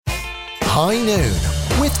High Noon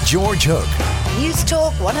with George Hook. News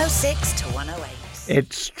Talk 106 to 108.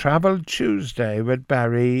 It's Travel Tuesday with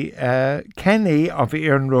Barry Kenny of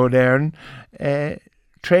Erin Road, Erin.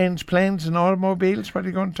 Trains, planes and automobiles, what are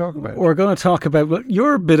you going to talk about? We're going to talk about, well,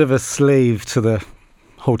 you're a bit of a slave to the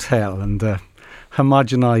hotel and the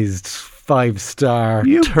homogenised 5-star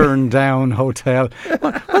turn-down hotel.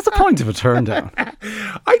 What's the point of a turn-down?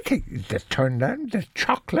 I think the turn-down, the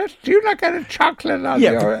chocolate. Do you not get a chocolate on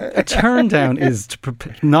your... A turn-down is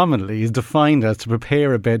nominally is defined as to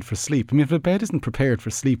prepare a bed for sleep. I mean, if a bed isn't prepared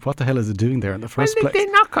for sleep, what the hell is it doing there in the first place? They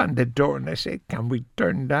knock on the door and they say, can we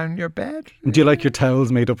turn down your bed? Do you like your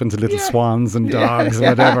towels made up into little swans and dogs and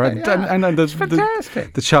whatever? And it's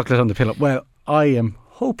fantastic. The chocolate on the pillow. Well, I am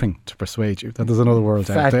hoping to persuade you that there's another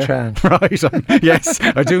world out there. Chance. Right. Yes,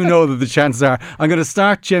 I do know that the chances are. I'm going to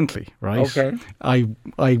start gently, right? Okay. I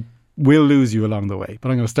will lose you along the way,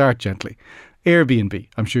 but I'm going to start gently. Airbnb,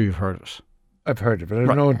 I'm sure you've heard of it. I've heard of it. I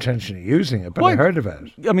have no intention of using it, but I heard of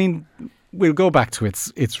it. I mean, we'll go back to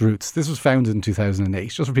its roots. This was founded in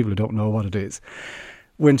 2008, just for people who don't know what it is.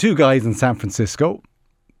 When two guys in San Francisco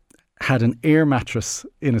had an air mattress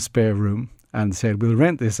in a spare room and said, we'll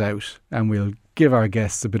rent this out and we'll give our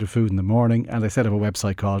guests a bit of food in the morning, and they set up a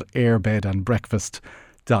website called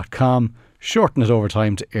airbedandbreakfast.com, shorten it over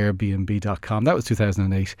time to airbnb.com. That was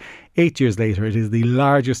 2008. 8 years later, it is the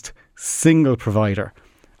largest single provider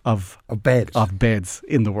of beds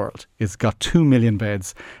in the world. It's got 2 million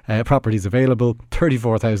beds, properties available,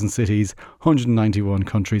 34,000 cities, 191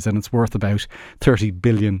 countries, and it's worth about $30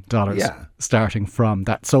 billion starting from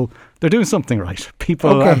that. So they're doing something right.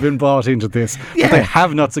 People have been bought into this, but they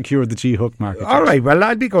have not secured the G-hook market. All right, well,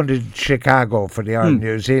 I'll be going to Chicago for the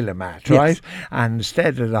Ireland-New Zealand match, right? And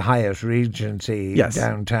instead of the Hyatt Regency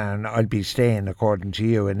downtown, I'll be staying, according to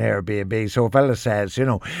you, in Airbnb. So a fella says,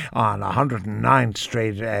 on 109th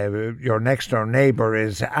Street, your next-door neighbour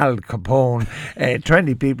is Al Capone.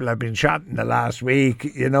 20 people have been shot in the last week,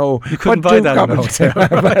 You couldn't buy that in a hotel.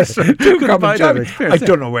 I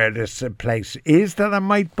don't know where this place is that I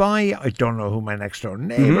might buy. I don't know who my next door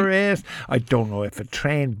neighbour is. I don't know if a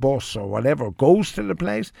train, bus or whatever goes to the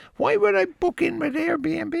place. Why would I book in with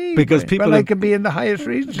Airbnb? Because I can be in the highest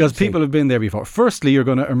region. Because people have been there before. Firstly, you're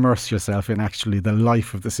going to immerse yourself in actually the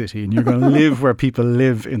life of the city, and you're going to live where people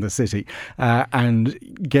live in the city and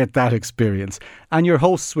get that experience. And your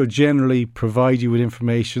hosts will generally provide you with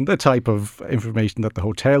information, the type of information that the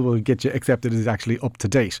hotel will get you, except it is actually up to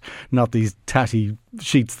date, not these tatty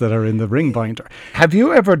sheets that are in the ring binder. Have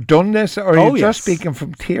you ever done this, or are you just speaking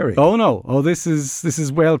from theory? Oh no! This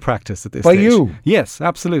is well practiced at this stage. By you? Yes,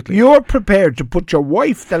 absolutely. You're prepared to put your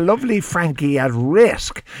wife, the lovely Frankie, at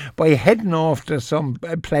risk by heading off to some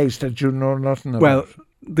place that you know nothing about. Well,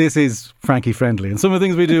 this is Frankie friendly, and some of the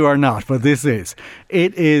things we do are not, but it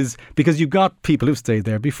is because you've got people who've stayed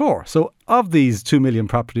there before. So of these 2 million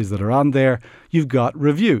properties that are on there, you've got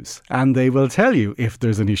reviews, and they will tell you if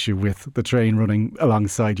there's an issue with the train running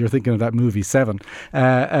alongside. You're thinking of that movie 7,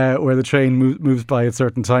 where the train moves by at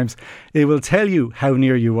certain times. It will tell you how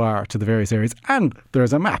near you are to the various areas, and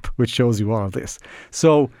there's a map which shows you all of this.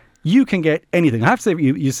 So you can get anything. I have to say,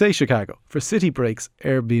 you say Chicago. For city breaks,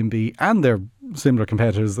 Airbnb and their similar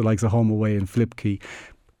competitors, the likes of HomeAway and Flipkey,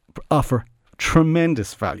 offer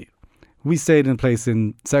tremendous value. We stayed in a place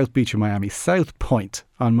in South Beach in Miami, South Point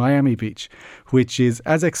on Miami Beach, which is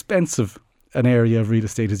as expensive an area of real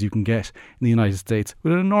estate as you can get in the United States,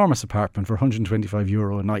 with an enormous apartment for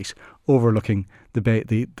 €125 a night overlooking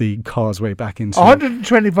the causeway back into...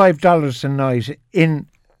 $125 a night in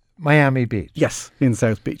Miami Beach. Yes, in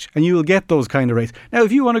South Beach. And you will get those kind of rates. Now,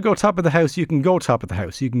 if you want to go top of the house, you can go top of the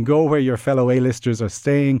house. You can go where your fellow A-listers are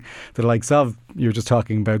staying, the likes of, you're just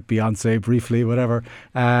talking about Beyonce briefly, whatever,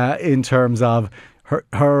 in terms of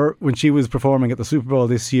her when she was performing at the Super Bowl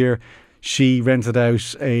this year, she rented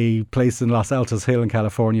out a place in Los Altos Hill in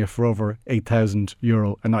California for over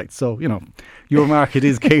 €8,000 a night. So, your market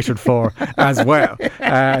is catered for as well.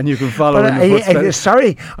 And you can follow in the footsteps.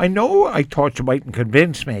 Sorry, I know I thought you mightn't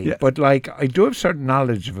convince me, but I do have certain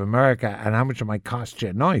knowledge of America and how much it might cost you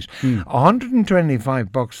a night.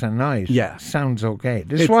 $125 a night sounds okay.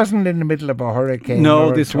 This wasn't in the middle of a hurricane.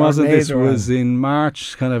 No, this wasn't. This was in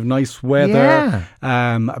March, kind of nice weather,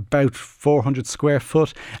 about 400 square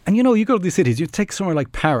foot. And you go to these cities, you take somewhere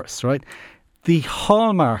like Paris, right? The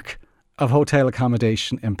hallmark of hotel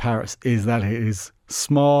accommodation in Paris is that it is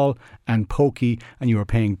small and pokey, and you are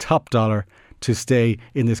paying top dollar to stay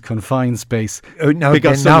in this confined space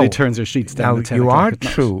because somebody turns their sheets down at 10 you o'clock are at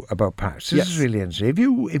night. true about Paris. This is really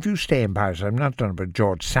interesting. If you stay in Paris, I'm not talking about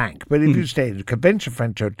George Sank, but if you stay in the Convention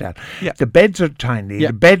French Hotel, the beds are tiny,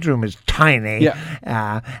 the bedroom is tiny,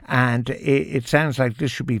 and it sounds like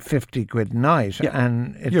this should be 50 quid a night,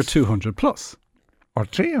 and you're 200 plus. Or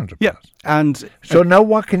 300 plus. And so now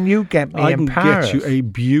what can you get me in Paris? I can get you a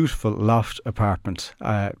beautiful loft apartment,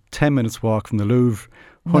 10 minutes walk from the Louvre,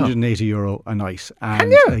 €180 a night. And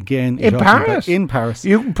can you? Again, in Paris? In Paris.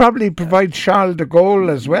 You can probably provide Charles de Gaulle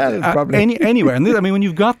as well. Anywhere. And when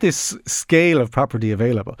you've got this scale of property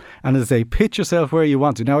available, and as I say, pitch yourself where you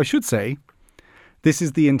want to. Now, I should say, this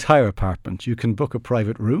is the entire apartment. You can book a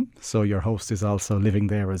private room, so your host is also living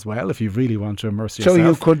there as well if you really want to immerse yourself. So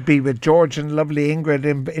you could be with George and lovely Ingrid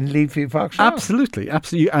in Leafy Fox. Absolutely.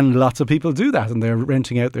 And lots of people do that, and they're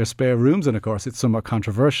renting out their spare rooms. And of course, it's somewhat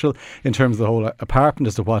controversial in terms of the whole apartment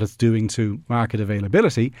as to what it's doing to market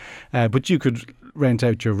availability. But you could rent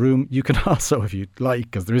out your room. You can also, if you like,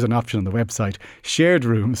 because there is an option on the website, shared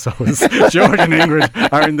rooms. So George and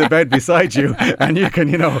Ingrid are in the bed beside you, and you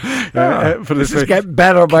can, for this is getting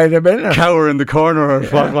better by the minute. Cower in the corner or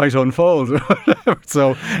what might unfold.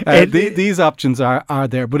 So these options are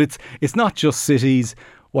there, but it's not just cities.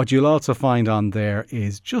 What you'll also find on there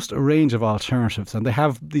is just a range of alternatives, and they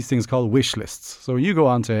have these things called wish lists. So when you go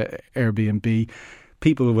on to Airbnb,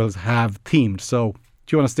 people will have themed. So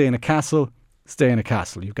do you want to stay in a castle? Stay in a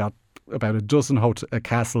castle. You've got about a dozen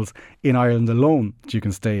castles in Ireland alone that you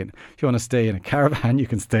can stay in. If you want to stay in a caravan, you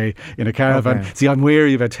can stay in a caravan. Okay. See, I'm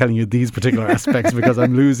wary about telling you these particular aspects because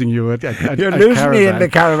I'm losing you at You're losing caravan. Me in the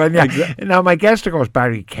caravan, yeah. Exactly. Now, my guest, of course,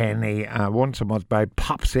 Barry Kenny, once a month, Barry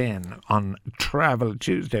pops in on Travel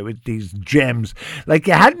Tuesday with these gems. Like,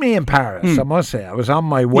 you had me in Paris, I must say. I was on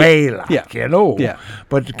my way, Yeah.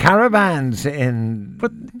 But caravans in...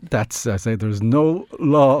 But that's, I say, there's no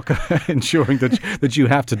law ensuring that you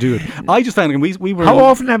have to do it. I just found we were... How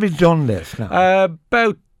often have you done this now?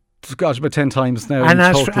 About 10 times now. And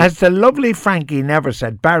as the lovely Frankie never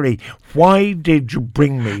said, Barry, why did you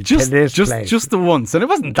bring me to this place? Just the once. And it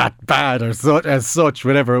wasn't that bad as such,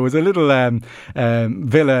 whatever. It was a little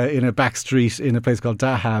villa in a back street in a place called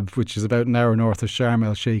Dahab, which is about an hour north of Sharm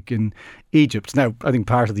el-Sheikh in Egypt. Now, I think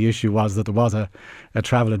part of the issue was that there was a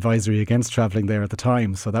travel advisory against travelling there at the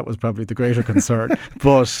time, so that was probably the greater concern.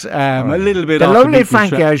 But a little bit... The lovely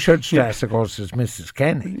Frankie, I should stress, of course, is Mrs.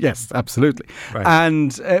 Kenny. Yes, absolutely. Right.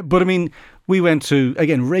 And but we went to,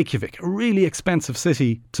 again, Reykjavik, a really expensive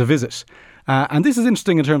city to visit. And this is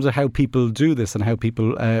interesting in terms of how people do this and how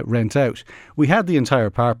people rent out. We had the entire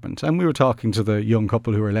apartment, and we were talking to the young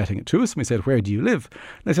couple who were letting it to us, and we said, where do you live?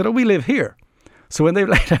 And they said, we live here. So when they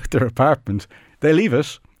let out their apartment, they leave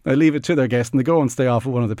it to their guests, and they go and stay off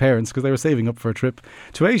with one of the parents because they were saving up for a trip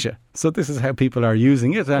to Asia. So this is how people are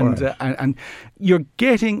using it, and you're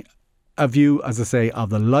getting a view, as I say, of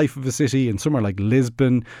the life of a city. In somewhere like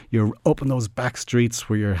Lisbon, you're up in those back streets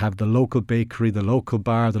where you have the local bakery, the local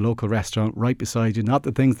bar, the local restaurant right beside you, not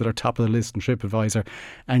the things that are top of the list in TripAdvisor,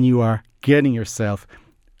 and you are getting yourself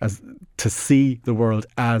to see the world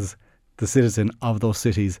as the citizen of those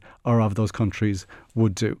cities or of those countries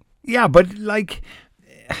would do. Yeah, but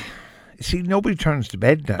see, nobody turns to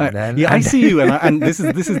bed now. I see you, and this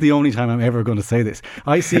is the only time I'm ever going to say this.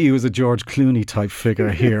 I see you as a George Clooney type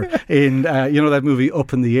figure here in that movie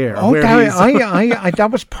Up in the Air. Oh, that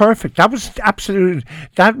was perfect. That was absolute.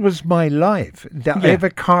 That was my life. I have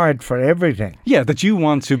a card for everything. Yeah, that you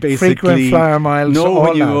want to basically frequent flyer miles, know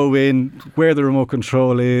when you go in, where the remote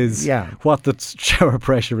control is, yeah, what the shower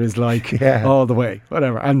pressure is like, all the way,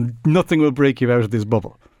 whatever, and nothing will break you out of this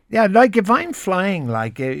bubble. Yeah, like if I'm flying,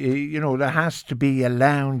 there has to be a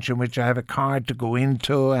lounge in which I have a card to go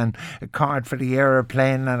into and a card for the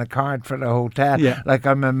aeroplane and a card for the hotel. Yeah. Like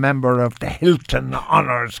I'm a member of the Hilton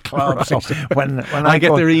Honours Club. Right. So when I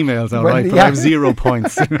get their emails, all right, but I have 0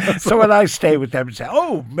 points. So when I stay with them and say,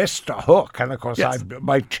 oh, Mr. Hook, and of course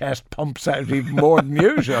my chest pumps out even more than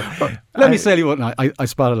usual. Let me tell you what I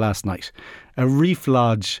spotted last night. A reef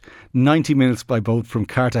lodge, 90 minutes by boat from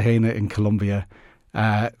Cartagena in Colombia.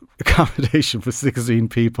 Accommodation for 16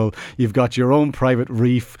 people. You've got your own private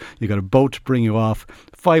reef. You've got a boat to bring you off.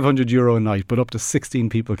 €500 a night, but up to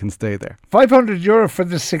 16 people can stay there. €500 for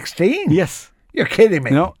the 16? Yes. You're kidding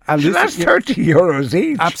me. No, and that's €30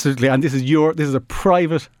 each. Absolutely, and this is a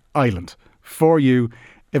private island for you,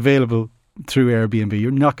 available through Airbnb. You're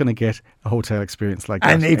not going to get a hotel experience like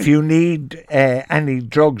that. And if you need any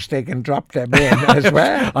drugs, they can drop them in as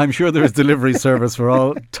well. I'm sure there is delivery service for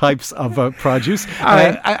all types of produce.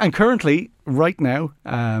 And currently, right now,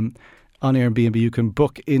 on Airbnb, you can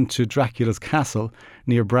book into Dracula's castle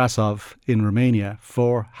near Brasov in Romania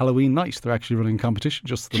for Halloween night. They're actually running a competition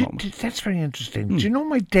just at the moment. That's very interesting. Do you know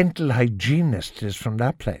my dental hygienist is from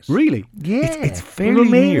that place? Really? Yeah. It's fairly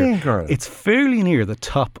Romanian near. girl. It's fairly near the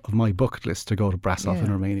top of my bucket list to go to Brasov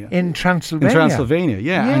in Romania. In Transylvania. In Transylvania,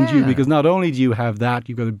 yeah. And because not only do you have that,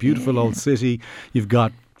 you've got a beautiful old city, you've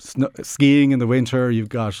got skiing in the winter, you've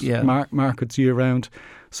got markets year round.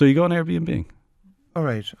 So you go on Airbnb. All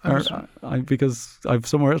right. Because I've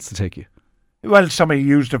somewhere else to take you. Well, somebody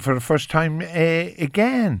used it for the first time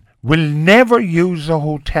again. Will never use a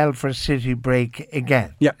hotel for a city break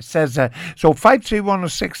again. Yeah. It says that. So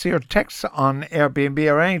 53106 here, text on Airbnb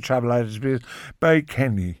or any travel items by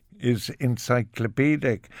Kenny is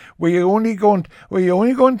encyclopedic. Were you only going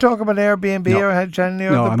to talk about Airbnb or had any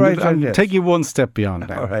other bright ideas? I'll take you one step beyond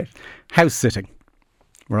that. All right. House sitting.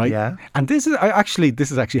 Right? Yeah. And this is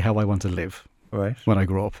actually how I want to live. Right. When I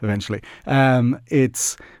grow up, eventually.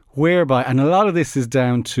 It's whereby, and a lot of this is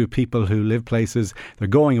down to people who live places, they're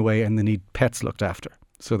going away and they need pets looked after.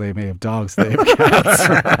 So they may have dogs, they have cats.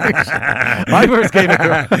 Right? I first came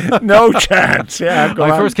across... No chance, yeah.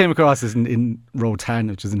 I first came across this in Rotan,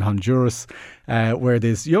 which is in Honduras, where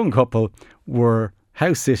this young couple were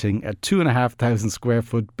house sitting a 2,500 square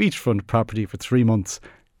foot beachfront property for 3 months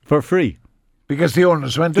for free. Because the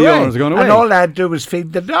owners went away. The owners are going away. And all they had to do was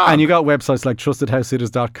feed the dog. And you got websites like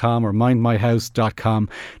trustedhousesitters.com or mindmyhouse.com.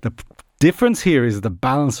 The difference here is the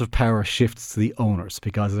balance of power shifts to the owners,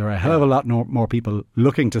 because there are a hell of a lot more people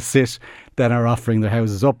looking to sit than are offering their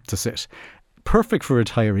houses up to sit. Perfect for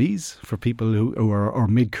retirees, for people who are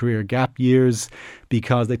mid-career gap years,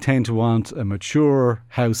 because they tend to want a mature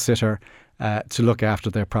house sitter to look after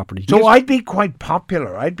their property. So I'd be quite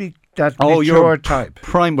popular. I'd be that mature type.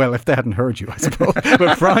 Prime, well, if they hadn't heard you, I suppose.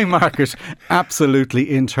 But prime market, absolutely,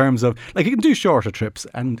 in terms of, like, you can do shorter trips.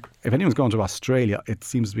 And if anyone's going to Australia, it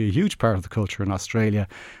seems to be a huge part of the culture in Australia.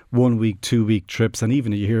 1 week, 2 week trips. And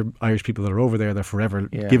even you hear Irish people that are over there, they're forever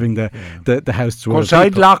giving the house to other people.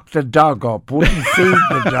 I'd lock the dog up, wouldn't feed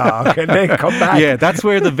the dog, and then come back. Yeah, that's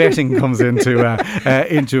where the vetting comes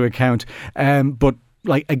into account. But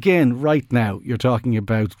like, again, right now, you're talking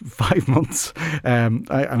about 5 months. And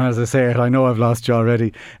as I say it, I know I've lost you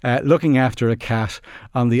already. Looking after a cat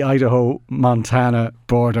on the Idaho-Montana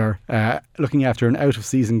border, looking after an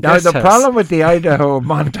out-of-season guest house. Now, the problem with the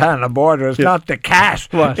Idaho-Montana border is not the cat.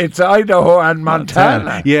 What? It's Idaho and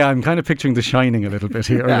Montana. Yeah, I'm kind of picturing The Shining a little bit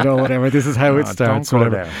here, whatever. This is how it starts, don't go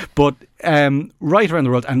whatever. there. But right around the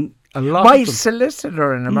world, and a lot My of them,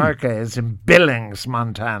 solicitor in America is in Billings,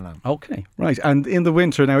 Montana. Okay, right. And in the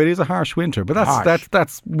winter, now it is a harsh winter, but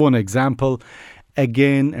that's one example.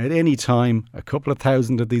 Again, at any time, a couple of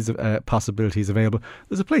thousand of these possibilities available.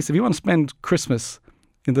 There's a place, if you want to spend Christmas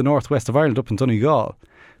in the northwest of Ireland, up in Donegal,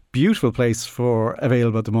 beautiful place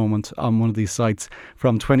available at the moment on one of these sites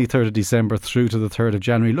from 23rd of December through to the 3rd of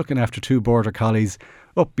January, looking after 2 border collies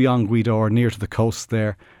up beyond Guidor, near to the coast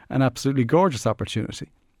there. An absolutely gorgeous opportunity.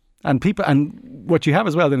 And what you have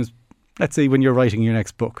as well then is, let's say when you're writing your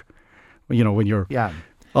next book, when you're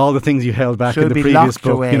all the things you held back in the previous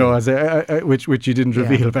book, away. as which you didn't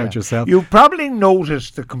reveal about yourself. You probably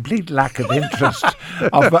noticed the complete lack of interest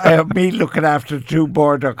of me looking after 2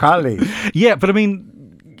 border collies. Yeah, but I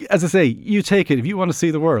mean, as I say, you take it. If you want to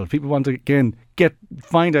see the world, people want to again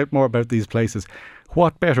find out more about these places.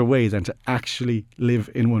 What better way than to actually live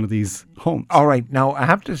in one of these homes? All right. Now, I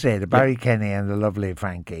have to say that Barry Kenny and the lovely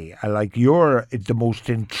Frankie, you're the most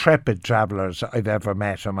intrepid travellers I've ever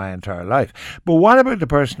met in my entire life. But what about the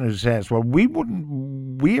person who says, well,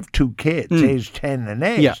 we have 2 kids, aged 10 and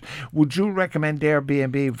 8. Yeah. Would you recommend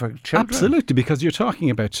Airbnb for children? Absolutely, because you're talking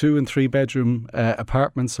about 2 and 3 bedroom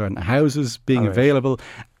apartments and houses being available.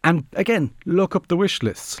 And again, look up the wish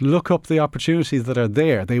lists, look up the opportunities that are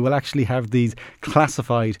there. They will actually have these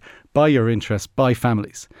classified by your interest, by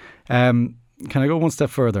families. Can I go one step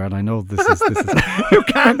further? And I know this is You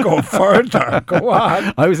can't go further. Go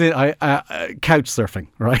on. I was in couch surfing,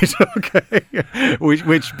 right? Okay,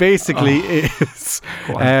 which basically is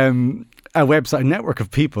a website, a network of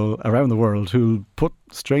people around the world who put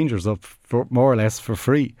strangers up for more or less for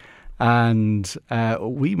free. And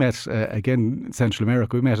we met, again, in Central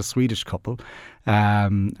America, we met a Swedish couple.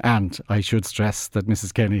 And I should stress that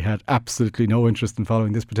Mrs. Kenny had absolutely no interest in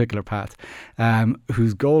following this particular path,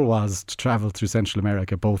 whose goal was to travel through Central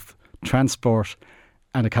America, both transport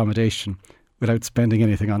and accommodation, without spending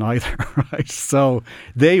anything on either. Right? So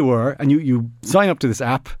they were, and you sign up to this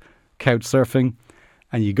app, Couchsurfing,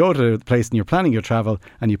 and you go to the place and you're planning your travel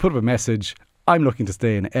and you put up a message, I'm looking to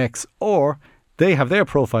stay in X, or they have their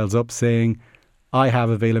profiles up saying, I have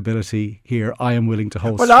availability here. I am willing to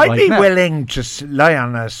host. Well, I'd be now. willing to lie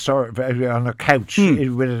on a couch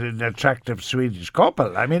with an attractive Swedish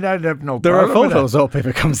couple. I mean, I'd have no There are problem with photos up if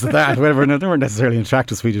it comes to that. Whatever, they weren't necessarily an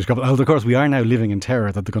attractive Swedish couple. Although, of course, we are now living in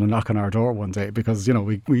terror that they're going to knock on our door one day because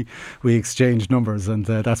we exchange numbers, and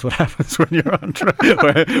that's what happens when you're on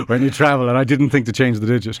when you travel. And I didn't think to change the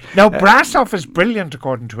digit. Now, Brasov is brilliant,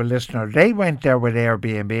 according to a listener. They went there with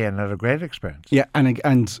Airbnb and had a great experience. Yeah,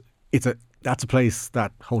 and that's a place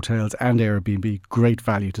that hotels and Airbnb, great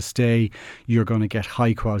value to stay. You're going to get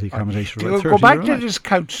high quality accommodation. Go back to this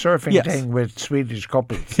couch surfing thing with Swedish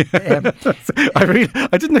couples.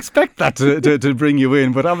 I didn't expect that to bring you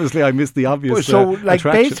in, but obviously I missed the obvious. So,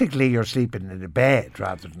 attraction. basically, you're sleeping in a bed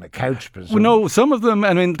rather than a couch. Well, no, some of them,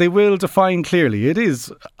 I mean, they will define clearly. It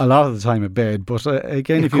is a lot of the time a bed, but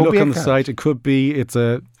again, if you look on the site, it's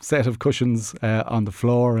a set of cushions on the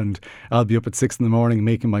floor, and I'll be up at 6 a.m.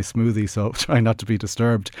 making my smoothie, so try not to be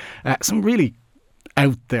disturbed. Some really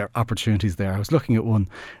out there opportunities there. I was looking at one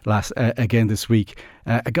again this week.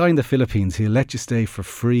 A guy in the Philippines, he'll let you stay for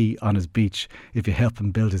free on his beach if you help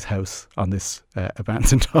him build his house on this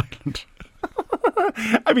abandoned island.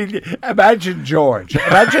 I mean, imagine George.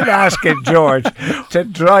 Imagine asking George to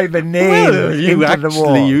drive a nail into the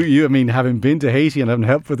wall. I mean, having been to Haiti and having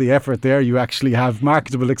helped with the effort there, you actually have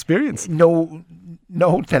marketable experience. No,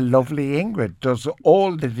 the lovely Ingrid does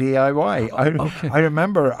all the DIY. I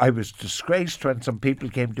remember I was disgraced when some people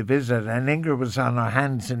came to visit, and Ingrid was on her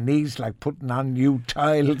hands and knees, like putting on new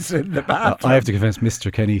tiles in the bathroom. I have to confess, Mr.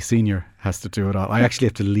 Kenny Senior has to do it all. I actually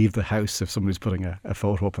have to leave the house if somebody's putting a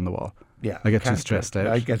photo up on the wall. Yeah, I get too stressed out.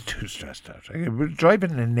 I get too stressed out.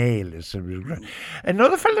 Driving a nail is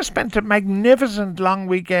another fella spent a magnificent long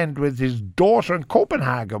weekend with his daughter in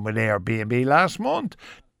Copenhagen with Airbnb last month.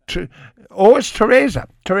 It's Teresa.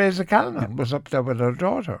 Teresa Callanan was up there with her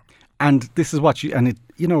daughter. And this is what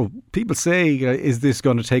people say, is this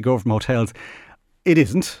going to take over from hotels? It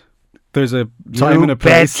isn't. There's a time and a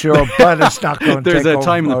place. There's a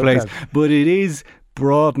time and a place, but it is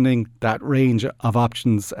broadening that range of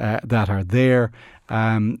options that are there.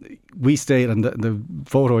 We stayed, and the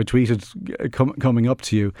photo I tweeted coming up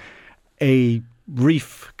to you, a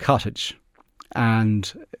reef cottage,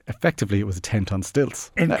 and effectively it was a tent on stilts.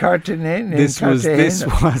 In Cartagena. This was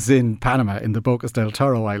in Panama, in the Bocas del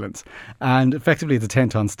Toro Islands, and effectively it's a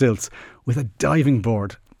tent on stilts with a diving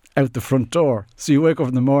board out the front door. So you wake up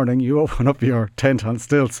in the morning, you open up your tent on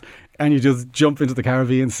stilts, and you just jump into the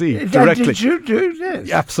Caribbean Sea directly. Did you do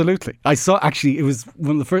this? Absolutely. I saw, actually, it was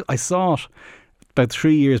one of the first, I saw it about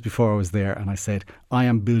 3 years before I was there, and I said, I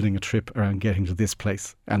am building a trip around getting to this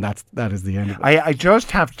place, and that is the end of it. I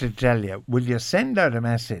just have to tell you, will you send out a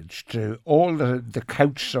message to all the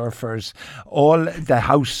couch surfers, all the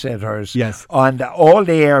house sitters, yes, and all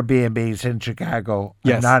the Airbnbs in Chicago?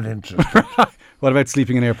 Yes. I'm not interested. What about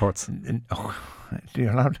sleeping in airports?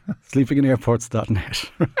 You're not?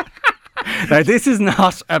 Sleepinginairports.net. Now, this is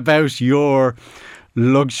not about your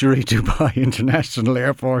luxury Dubai International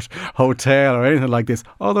Airport hotel or anything like this,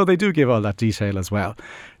 although they do give all that detail as well.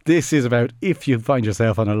 This is about if you find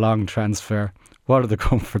yourself on a long transfer, what are the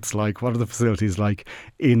comforts like? What are the facilities like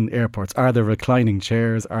in airports? Are there reclining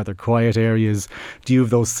chairs? Are there quiet areas? Do you have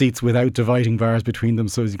those seats without dividing bars between them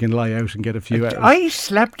so as you can lie out and get a few hours? I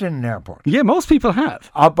slept in an airport. Yeah, most people have.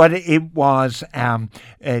 But it was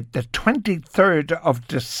the 23rd of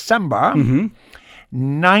December,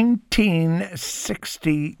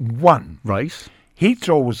 1961. Right.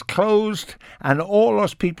 Heathrow was closed, and all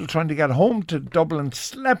us people trying to get home to Dublin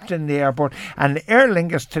slept in the airport, and Aer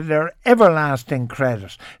Lingus, to their everlasting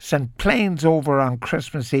credit, sent planes over on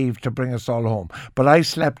Christmas Eve to bring us all home. But I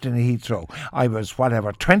slept in Heathrow. I was,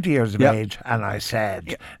 20 years of age, and I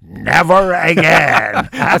said, never again.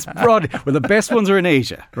 That's broad. Well, the best ones are in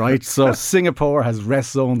Asia, right? So Singapore has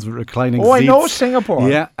rest zones with reclining seats. I know Singapore.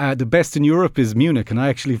 Yeah, the best in Europe is Munich, and I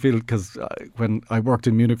actually feel, because when I worked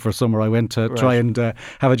in Munich for summer, I went to try and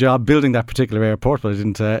have a job building that particular airport, but I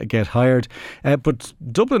didn't get hired. But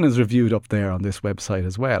Dublin is reviewed up there on this website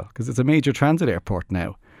as well, because it's a major transit airport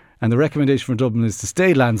now. And the recommendation for Dublin is to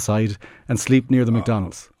stay landside and sleep near the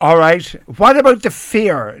McDonald's. All right. What about the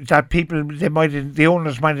fear that the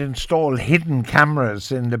owners might install hidden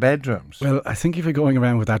cameras in the bedrooms? Well, I think if you're going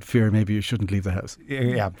around with that fear, maybe you shouldn't leave the house.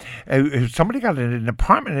 Yeah. Somebody got an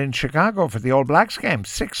apartment in Chicago for the All Blacks game,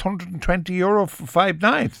 €620 for 5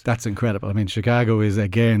 nights. That's incredible. I mean, Chicago is,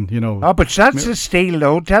 again, Oh, but that's a steal. The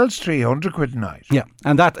hotel's £300 a night. Yeah.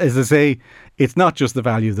 And that, as I say, it's not just the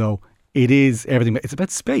value, though. It is everything. It's about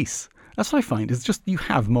space. That's what I find. It's just you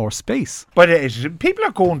have more space. But people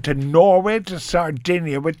are going to Norway, to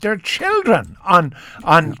Sardinia with their children on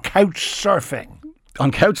couch surfing. On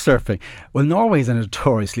couch surfing, well, Norway is a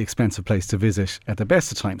notoriously expensive place to visit at the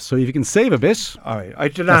best of times. So if you can save a bit, all right. I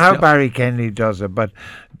don't know how Barry Kennedy does it, but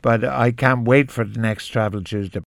I can't wait for the next Travel Tuesday